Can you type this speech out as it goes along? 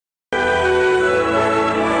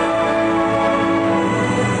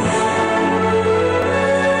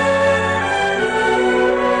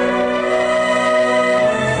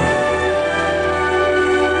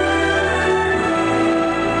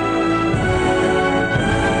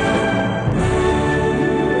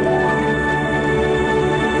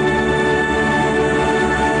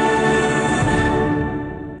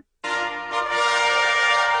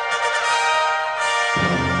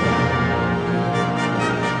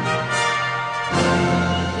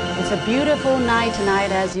It's a beautiful night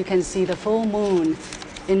tonight, as you can see the full moon.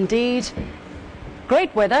 Indeed,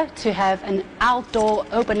 great weather to have an outdoor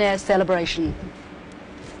open-air celebration.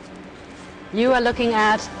 You are looking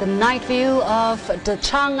at the night view of the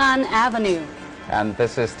Chang'an Avenue. And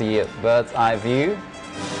this is the bird's eye view.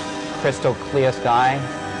 Crystal clear sky,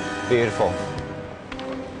 beautiful.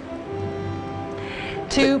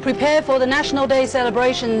 To prepare for the National Day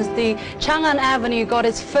celebrations, the Chang'an Avenue got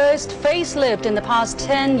its first facelift in the past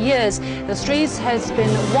 10 years. The streets has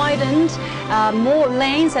been widened, more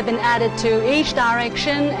lanes have been added to each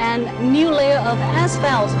direction, and new layer of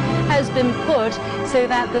asphalt has been put so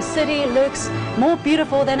that the city looks more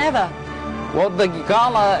beautiful than ever. Well, the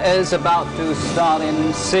gala is about to start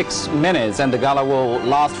in 6 minutes, and the gala will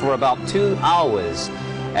last for about 2 hours.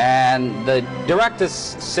 And the directors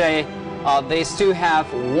say they still have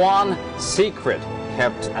one secret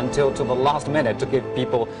kept until to the last minute to give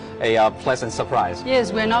people a pleasant surprise.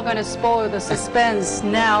 Yes, we're not going to spoil the suspense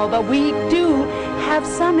now, but we do have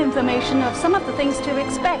some information of some of the things to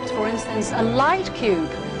expect. For instance, a light cube.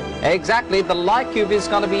 Exactly, the light cube is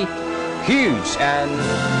going to be huge, and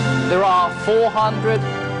there are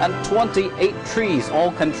 428 trees,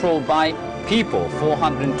 all controlled by people,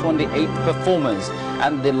 428 performers,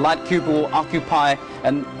 and the light cube will occupy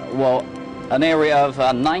an area of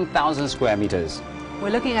 9,000 square meters. We're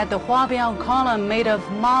looking at the Huabiao column made of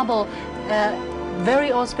marble,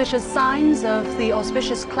 very auspicious signs of the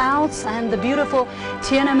auspicious clouds, and the beautiful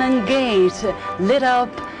Tiananmen Gate lit up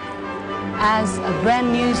as a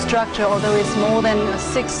brand new structure, although it's more than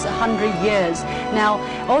 600 years. Now,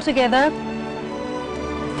 altogether,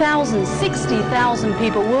 60,000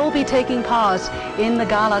 people will be taking part in the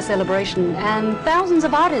gala celebration, and thousands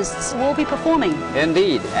of artists will be performing.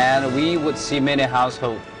 Indeed, and we would see many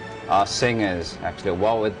household singers. Actually,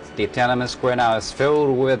 with the Tiananmen Square now is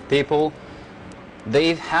filled with people,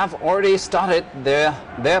 they have already started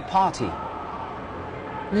their party.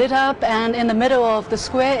 Lit up, and in the middle of the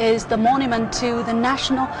square is the monument to the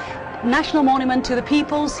national monument to the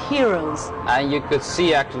people's heroes. And you could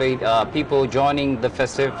see actually people joining the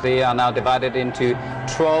festivity are now divided into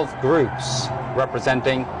 12 groups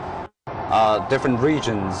representing different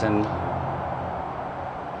regions and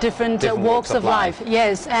different walks of life.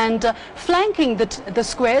 Yes, and flanking the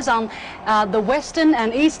squares on the western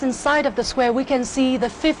and eastern side of the square, we can see the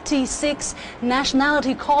 56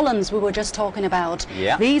 nationality columns we were just talking about.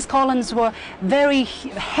 Yeah. These columns were very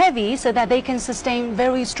heavy so that they can sustain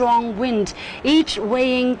very strong wind, each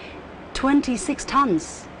weighing 26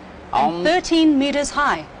 tons and 13 meters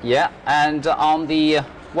high. Yeah, and on the,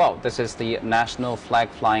 this is the national flag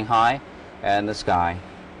flying high in the sky.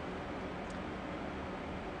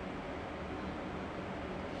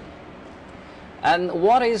 And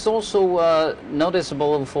what is also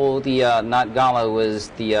noticeable for the night gala was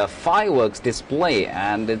the fireworks display,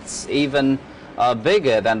 and it's even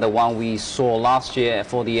bigger than the one we saw last year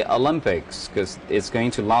for the Olympics, because it's going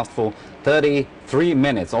to last for 33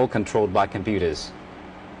 minutes, all controlled by computers.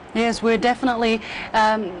 Yes, we're definitely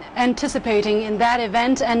anticipating in that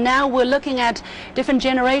event, and now we're looking at different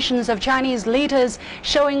generations of Chinese leaders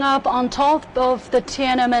showing up on top of the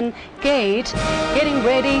Tiananmen Gate, getting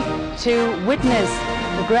ready to witness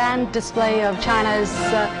the grand display of China's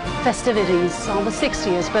festivities on the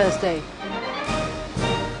 60th birthday.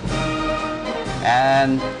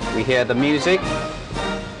 And we hear the music,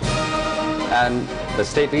 and the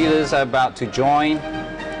state leaders are about to join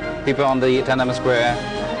people on the Tiananmen Square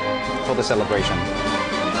for the celebration.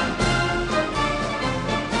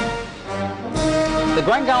 The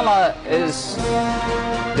Grand Gala is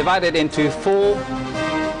divided into 4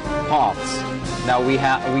 parts. Now we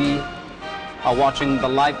are watching the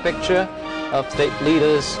live picture of state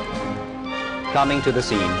leaders coming to the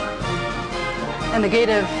scene. And the gate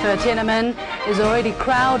of Tiananmen is already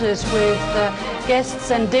crowded with guests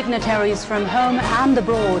and dignitaries from home and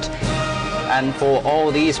abroad. And for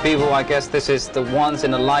all these people, I guess this is the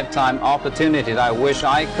once-in-a-lifetime opportunity that I wish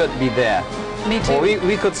I could be there. Me too.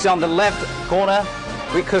 We could see on the left corner,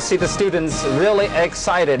 we could see the students really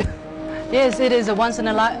excited. Yes, it is a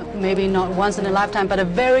maybe not once in a lifetime, but a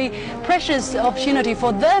very precious opportunity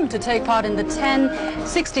for them to take part in the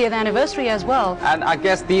 60th anniversary as well. And I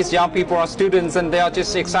guess these young people are students, and they are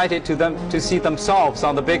just excited to see themselves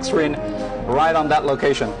on the big screen right on that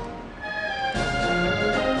location.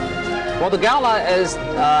 Well, the gala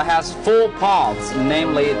has 4 parts,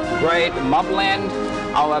 namely Great Motherland,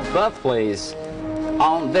 our birthplace,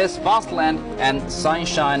 on this vast land, and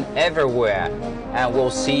sunshine everywhere. And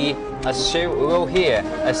we'll hear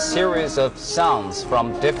a series of sounds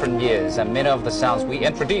from different years, and many of the sounds we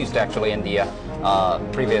introduced actually in the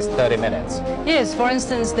previous 30 minutes. Yes, for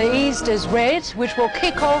instance, the East is red, which will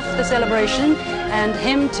kick off the celebration, and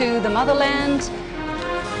hymn to the motherland.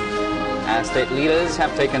 And state leaders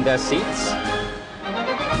have taken their seats.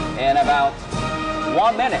 In about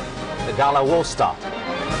 1 minute, the gala will start.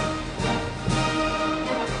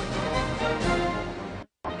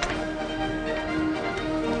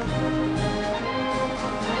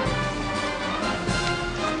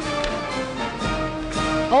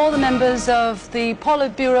 All the members of the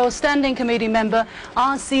Politburo Standing Committee member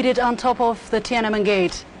are seated on top of the Tiananmen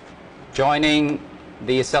Gate. Joining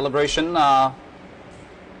the celebration are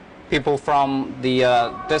people from the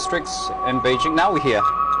districts in Beijing. Now we hear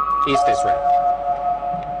East Israel.